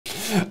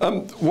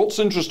What's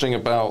interesting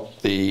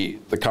about the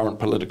current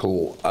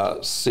political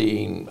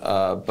scene,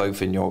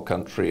 both in your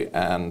country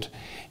and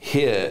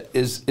here,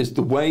 is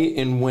the way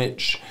in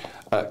which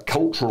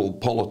cultural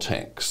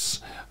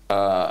politics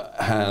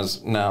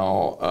has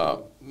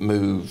now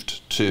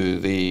moved to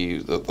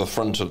the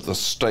front of the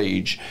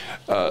stage,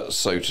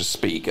 so to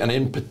speak, and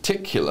in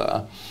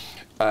particular,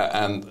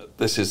 and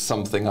this is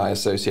something I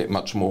associate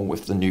much more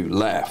with the New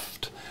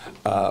Left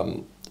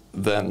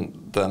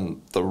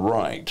than the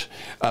right,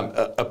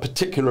 a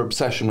particular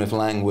obsession with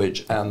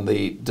language and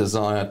the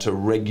desire to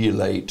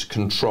regulate,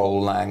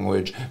 control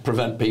language,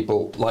 prevent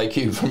people like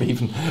you from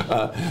even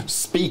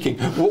speaking.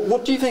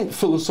 What do you think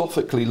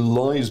philosophically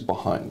lies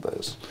behind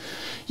this?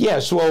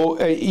 Yes, well,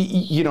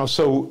 you know,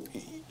 so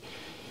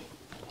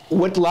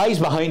what lies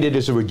behind it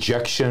is a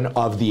rejection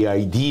of the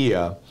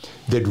idea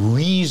that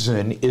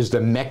reason is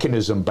the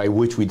mechanism by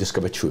which we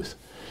discover truth.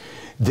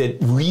 That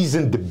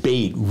reasoned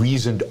debate,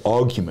 reasoned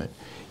argument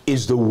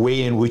is the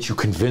way in which you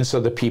convince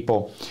other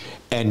people,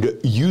 and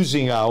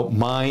using our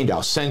mind,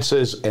 our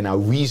senses, and our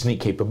reasoning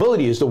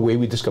capability is the way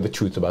we discover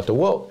truth about the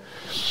world.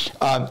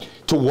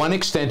 To one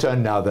extent or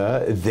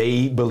another,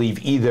 they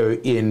believe either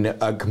in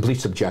complete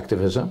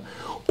subjectivism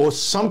or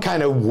some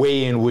kind of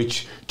way in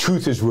which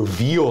truth is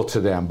revealed to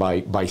them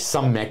by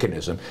some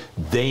mechanism.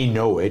 They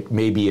know it.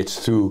 Maybe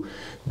it's through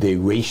their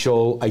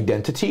racial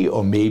identity,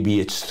 or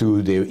maybe it's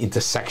through their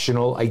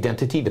intersectional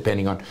identity,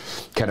 depending on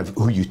kind of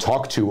who you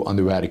talk to on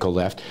the radical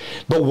left.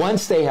 But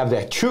once they have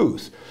that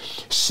truth,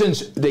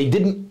 since they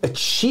didn't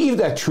achieve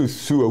that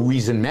truth through a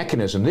reason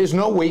mechanism, there's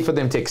no way for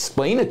them to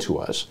explain it to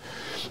us.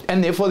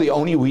 And therefore, the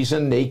only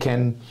reason they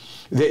can,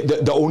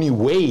 the only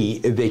way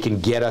they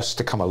can get us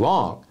to come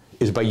along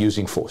is by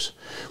using force,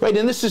 right?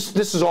 And this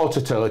is all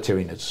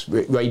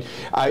totalitarianism,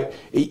 right?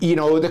 You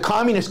know, the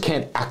communists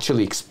can't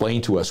actually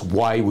explain to us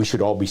why we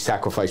should all be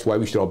sacrificed, why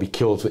we should all be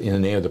killed in the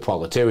name of the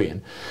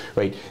proletarian,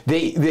 right?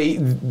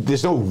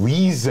 There's no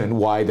reason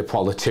why the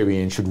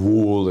proletarian should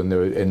rule and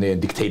the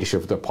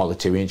dictatorship of the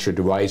proletarian should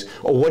arise,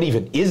 or what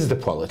even is the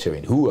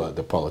proletarian? Who are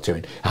the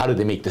proletarian? How do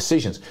they make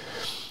decisions?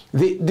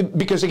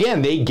 Because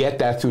again, they get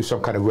that through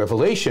some kind of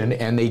revelation,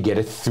 and they get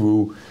it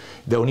through.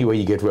 The only way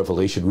you get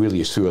revelation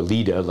really is through a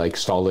leader like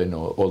Stalin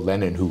or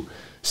Lenin, who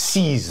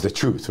sees the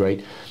truth,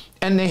 right?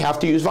 And they have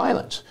to use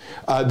violence.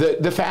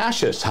 The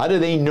fascists, how do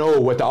they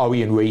know what the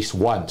Aryan race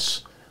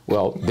wants?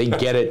 Well, they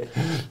get it.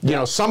 You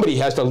know, somebody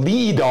has to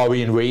lead the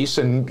Aryan race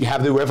and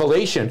have the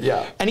revelation.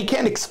 Yeah. And he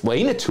can't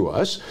explain it to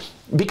us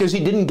because he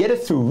didn't get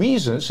it through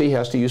reason, so he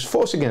has to use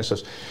force against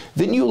us.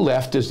 The New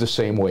Left is the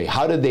same way.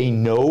 How do they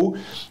know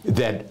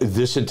that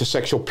this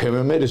intersectional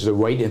pyramid is the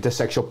right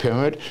intersectional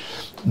pyramid?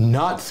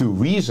 Not through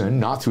reason,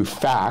 not through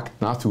fact,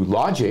 not through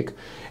logic.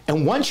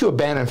 And once you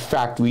abandon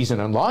fact, reason,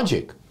 and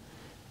logic,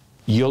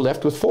 you're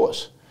left with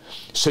force.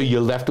 So you're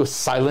left with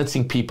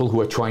silencing people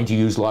who are trying to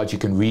use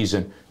logic and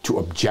reason to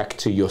object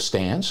to your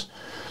stance.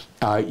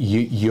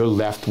 You're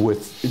left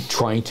with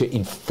trying to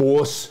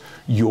enforce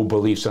your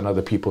beliefs on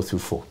other people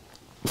through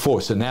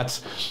force. And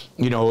that's,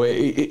 you know,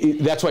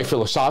 that's why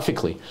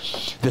philosophically,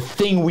 the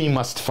thing we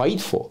must fight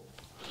for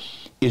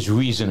is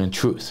reason and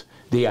truth.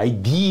 The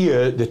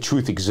idea that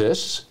truth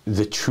exists,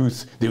 there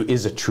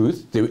is a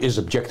truth, there is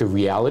objective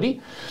reality,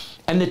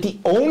 and that the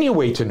only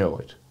way to know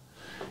it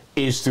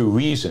is through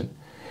reason.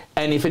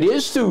 And if it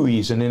is through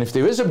reason, and if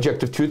there is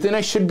objective truth, then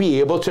I should be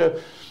able to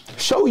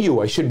show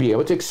you, I should be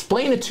able to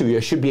explain it to you,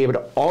 I should be able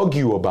to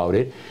argue about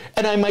it,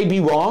 and I might be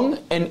wrong,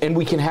 and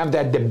we can have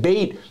that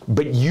debate,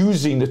 but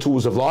using the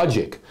tools of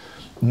logic,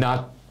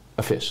 not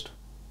a fist.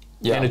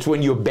 Yeah. And it's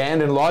when you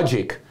abandon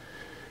logic,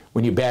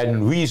 when you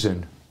abandon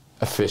reason,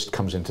 a fist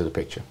comes into the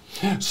picture.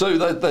 So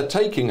they're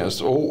taking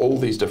us, all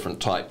these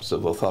different types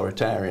of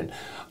authoritarian,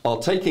 are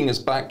taking us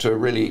back to a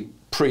really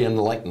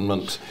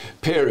pre-Enlightenment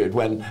period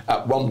when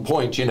at one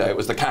point, you know, it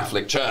was the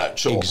Catholic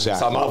Church or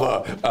some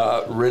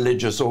other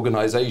religious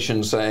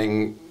organization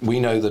saying, we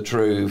know the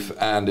truth,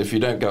 and if you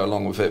don't go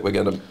along with it, we're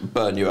going to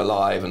burn you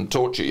alive and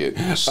torture you.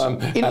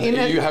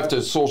 You have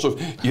to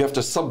you have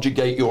to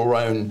subjugate your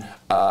own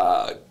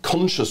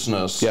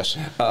consciousness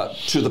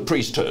to the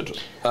priesthood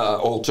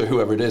or to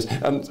whoever it is.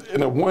 And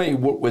in a way,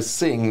 what we're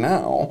seeing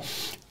now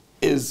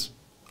is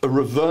a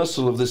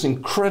reversal of this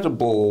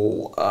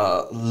incredible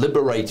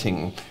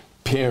liberating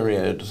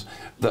period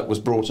that was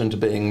brought into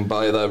being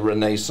by the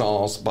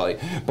Renaissance, by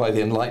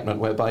the Enlightenment,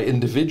 whereby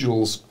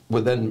individuals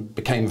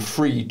became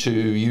free to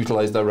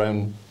utilize their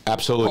own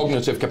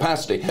cognitive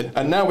capacity.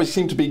 And now we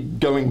seem to be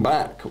going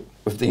back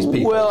with these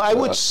people. Well, I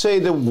would say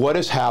that what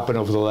has happened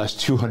over the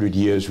last 200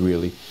 years,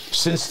 really,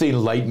 since the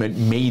Enlightenment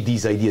made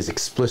these ideas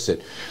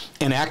explicit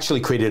and actually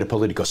created a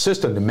political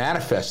system to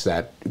manifest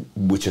that,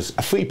 which is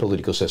a free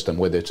political system,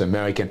 whether it's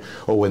American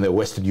or whether they're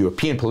Western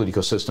European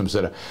political systems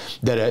that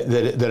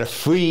are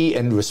free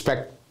and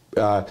respect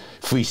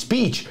free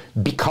speech,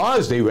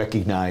 because they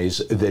recognize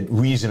that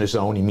reason is the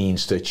only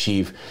means to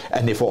achieve,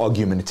 and therefore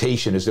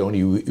argumentation is the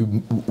only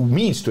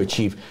means to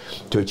achieve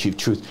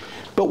truth.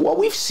 But what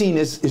we've seen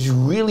is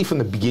really from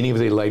the beginning of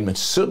the Enlightenment,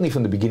 certainly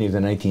from the beginning of the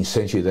 19th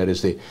century, that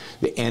is the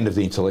end of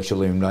the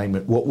intellectual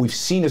Enlightenment, what we've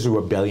seen is a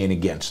rebellion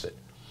against it.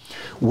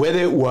 Whether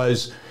it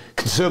was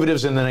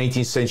conservatives in the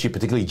 19th century,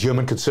 particularly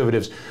German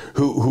conservatives,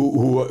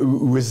 who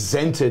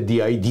resented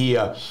the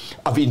idea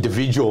of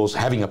individuals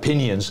having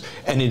opinions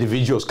and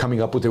individuals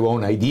coming up with their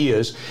own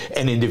ideas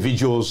and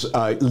individuals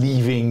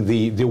leaving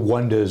the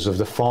wonders of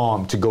the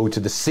farm to go to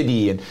the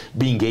city and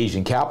be engaged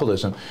in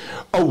capitalism,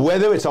 or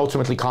whether it's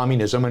ultimately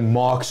communism and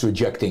Marx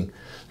rejecting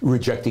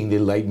the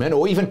Enlightenment,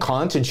 or even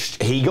Kant and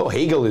Hegel.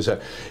 Hegel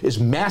is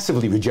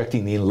massively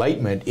rejecting the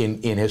Enlightenment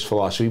in his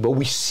philosophy. But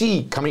we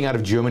see, coming out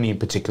of Germany in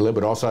particular,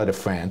 but also out of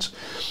France,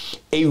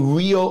 a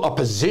real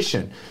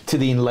opposition to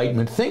the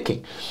Enlightenment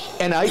thinking.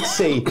 And I'd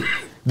say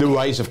the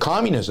rise of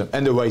communism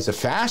and the rise of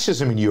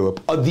fascism in Europe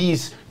are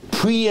these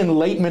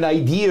pre-Enlightenment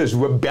ideas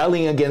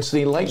rebelling against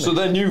the Enlightenment. So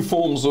they're new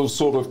forms of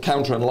sort of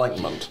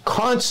counter-Enlightenment.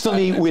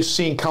 Constantly we're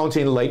seeing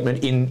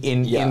counter-Enlightenment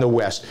in the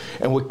West,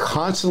 and we're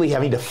constantly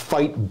having to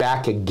fight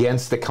back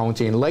against the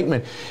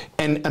counter-Enlightenment.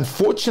 And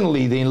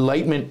unfortunately, the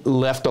Enlightenment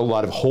left a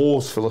lot of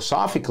holes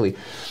philosophically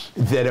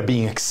that are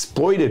being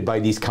exploited by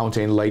these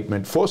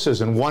counter-Enlightenment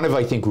forces. And one of,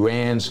 I think,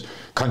 Rand's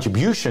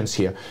contributions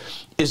here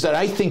is that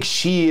I think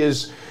she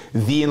is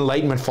the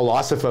Enlightenment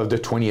philosopher of the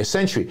 20th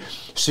century.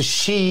 So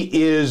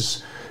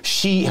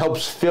she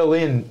helps fill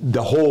in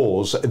the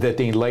holes that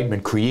the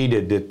Enlightenment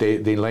created, that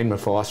the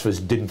Enlightenment philosophers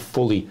didn't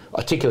fully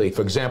articulate.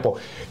 For example,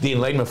 the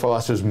Enlightenment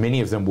philosophers,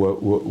 many of them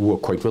were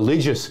quite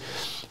religious,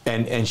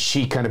 and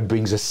she kind of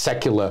brings a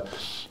secular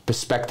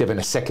perspective and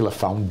a secular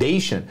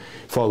foundation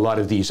for a lot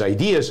of these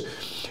ideas.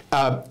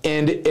 But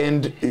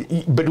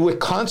we're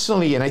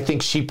constantly, and I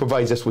think she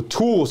provides us with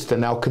tools to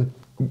now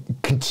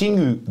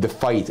continue the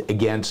fight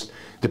against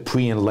the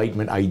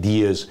pre-Enlightenment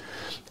ideas.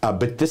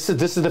 But this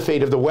is the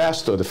fate of the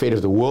West, or the fate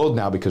of the world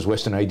now, because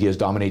Western ideas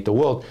dominate the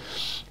world.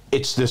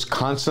 It's this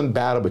constant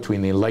battle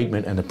between the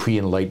Enlightenment and the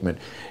pre-Enlightenment.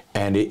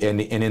 And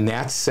in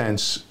that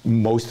sense,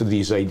 most of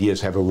these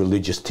ideas have a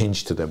religious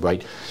tinge to them,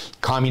 right?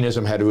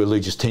 Communism had a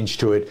religious tinge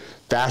to it.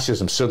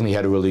 Fascism certainly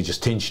had a religious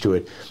tinge to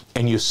it.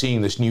 And you're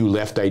seeing this new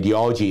left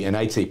ideology, and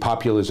I'd say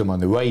populism on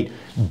the right,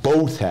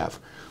 both have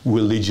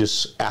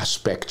religious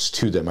aspects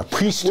to them, a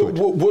priesthood.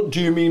 What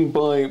do you mean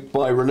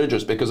by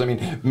religious? Because, I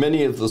mean,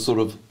 many of the sort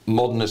of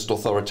modernist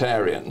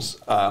authoritarians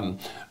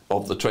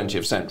of the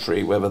 20th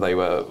century, whether they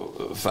were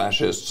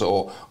fascists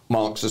or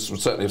Marxists, would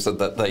certainly have said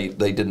that they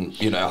didn't,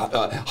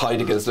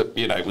 Heidegger's,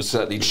 was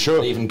certainly didn't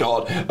believe in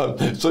God.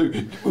 So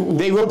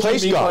they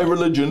replaced God by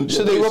religion.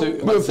 So they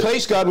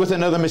replaced God with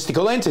another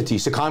mystical entity.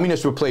 So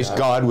communists replaced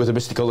God with a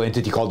mystical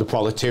entity called the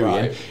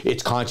proletarian. Right.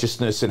 Its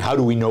consciousness, and how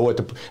do we know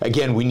what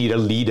again, we need a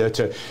leader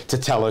to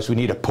tell us, we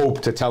need a pope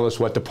to tell us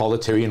what the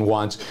proletarian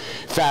wants.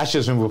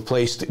 Fascism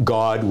replaced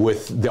God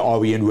with the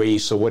Aryan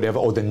race or whatever,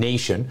 or the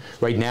nation,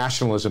 right?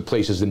 Nationalism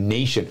places the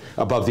nation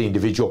above the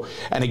individual.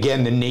 And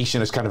again, the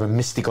nation is kind of a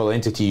mystical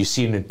entity. You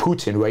see it in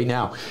Putin right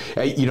now.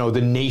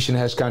 The nation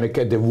has kind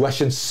of, the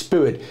Russian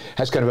spirit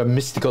has kind of a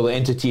mystical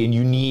entity, and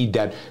you need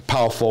that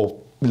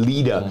powerful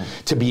leader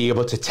to be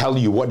able to tell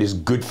you what is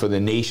good for the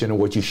nation and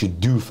what you should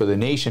do for the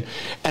nation.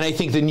 And I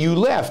think the New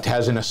Left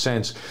has, in a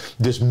sense,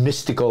 this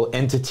mystical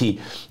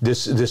entity,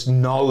 this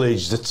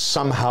knowledge that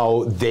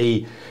somehow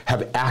they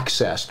have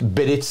accessed,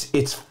 but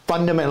it's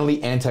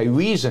fundamentally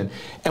anti-reason.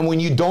 And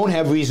when you don't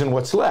have reason,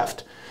 what's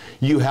left?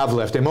 You have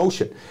left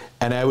emotion.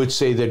 And I would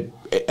say that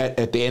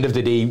at the end of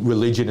the day,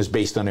 religion is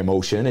based on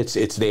emotion. It's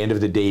the end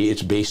of the day,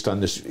 it's based on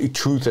this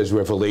truth as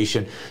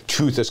revelation,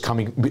 truth as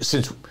coming,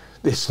 since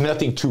there's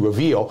nothing to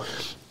reveal,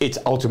 it's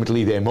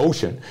ultimately the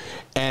emotion.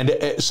 And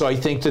so I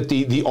think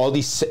that all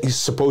these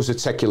supposed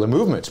secular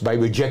movements, by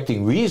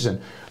rejecting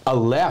reason, are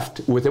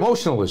left with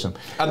emotionalism.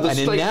 And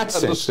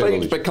the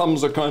state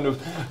becomes a kind of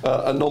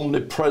an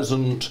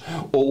omnipresent,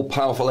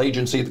 all-powerful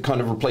agency that kind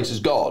of replaces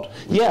God.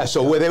 Yeah,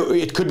 so whether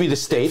it could be the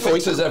state,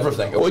 fixes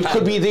everything, or it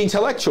could be the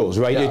intellectuals,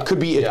 right? Yeah. It could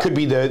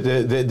be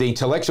the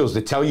intellectuals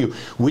that tell you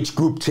which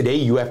group today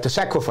you have to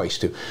sacrifice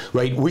to,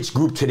 right? Which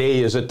group today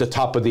is at the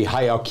top of the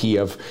hierarchy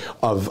of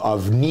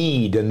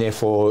need, and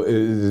therefore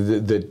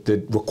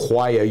that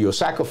require your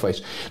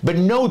sacrifice. But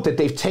note that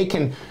they've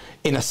taken,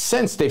 in a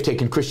sense, they've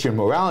taken Christian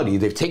morality.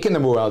 They've taken the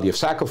morality of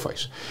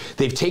sacrifice.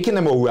 They've taken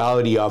the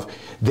morality of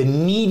the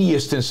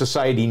neediest in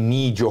society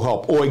need your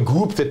help, or a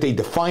group that they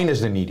define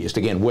as the neediest.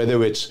 Again,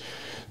 whether it's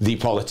the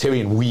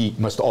proletarian, we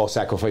must all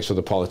sacrifice for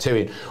the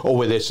proletarian, or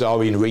whether it's the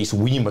Aryan race,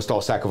 we must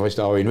all sacrifice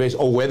the Aryan race,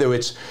 or whether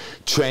it's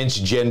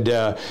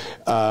transgender,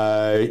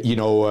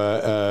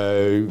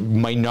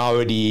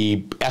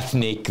 minority,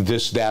 ethnic,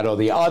 this, that, or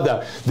the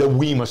other, that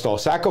we must all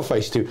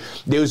sacrifice to.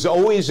 There's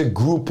always a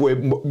group where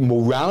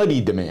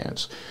morality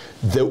demands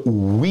that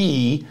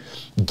we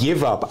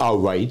give up our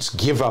rights,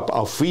 give up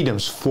our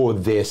freedoms for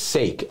their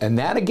sake. And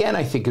that, again,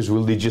 I think is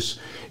religious,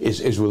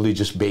 is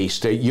religious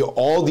based.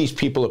 All these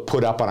people are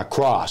put up on a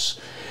cross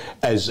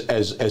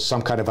as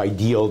some kind of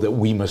ideal that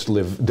we must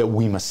live, that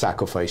we must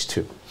sacrifice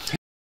to.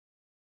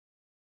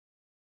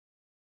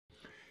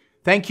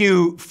 Thank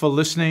you for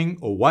listening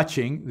or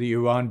watching the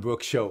Yaron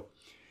Brook Show.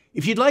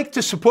 If you'd like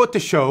to support the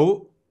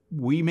show,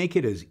 we make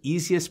it as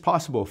easy as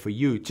possible for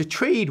you to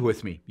trade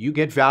with me. You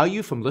get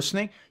value from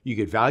listening. You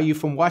get value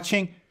from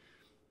watching.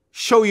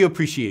 Show your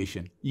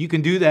appreciation. You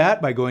can do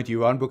that by going to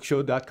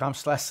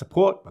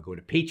yaronbrookshow.com/support, by going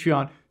to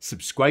Patreon,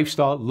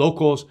 Subscribestar,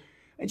 Locals,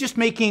 and just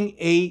making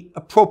a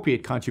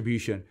appropriate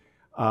contribution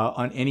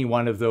on any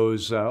one of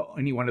those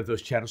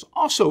channels.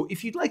 Also,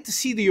 if you'd like to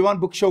see the Yaron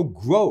Brook Show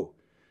grow,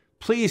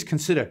 please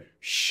consider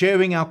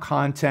sharing our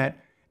content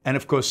and,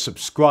 of course,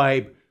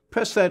 subscribe.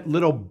 Press that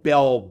little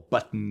bell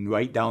button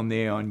right down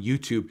there on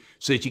YouTube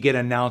so that you get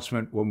an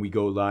announcement when we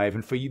go live.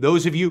 And for you,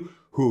 those of you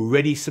who are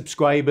already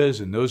subscribers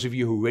and those of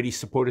you who are already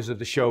supporters of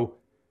the show,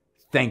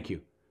 thank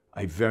you.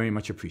 I very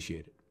much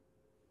appreciate it.